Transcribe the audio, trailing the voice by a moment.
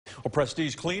Well,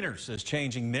 Prestige Cleaners is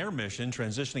changing their mission,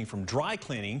 transitioning from dry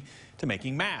cleaning to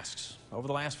making masks. Over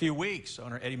the last few weeks,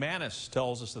 owner Eddie Manis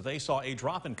tells us that they saw a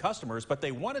drop in customers, but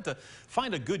they wanted to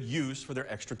find a good use for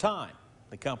their extra time.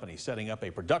 The company setting up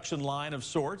a production line of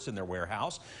sorts in their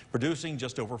warehouse, producing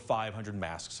just over 500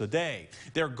 masks a day.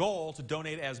 Their goal to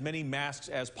donate as many masks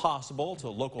as possible to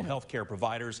local healthcare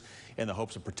providers in the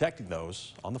hopes of protecting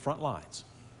those on the front lines.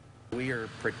 We are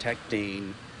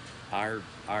protecting our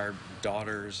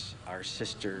daughters, our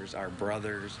sisters, our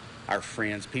brothers, our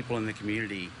friends, people in the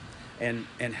community, and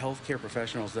healthcare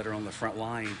professionals that are on the front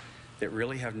line that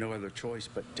really have no other choice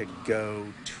but to go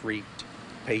treat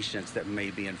patients that may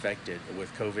be infected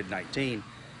with COVID-19.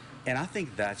 And I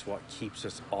think that's what keeps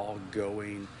us all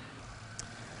going.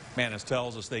 Manis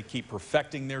tells us they keep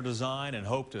perfecting their design and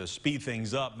hope to speed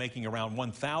things up, making around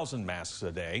 1,000 masks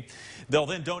a day. They'll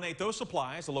then donate those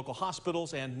supplies to local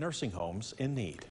hospitals and nursing homes in need.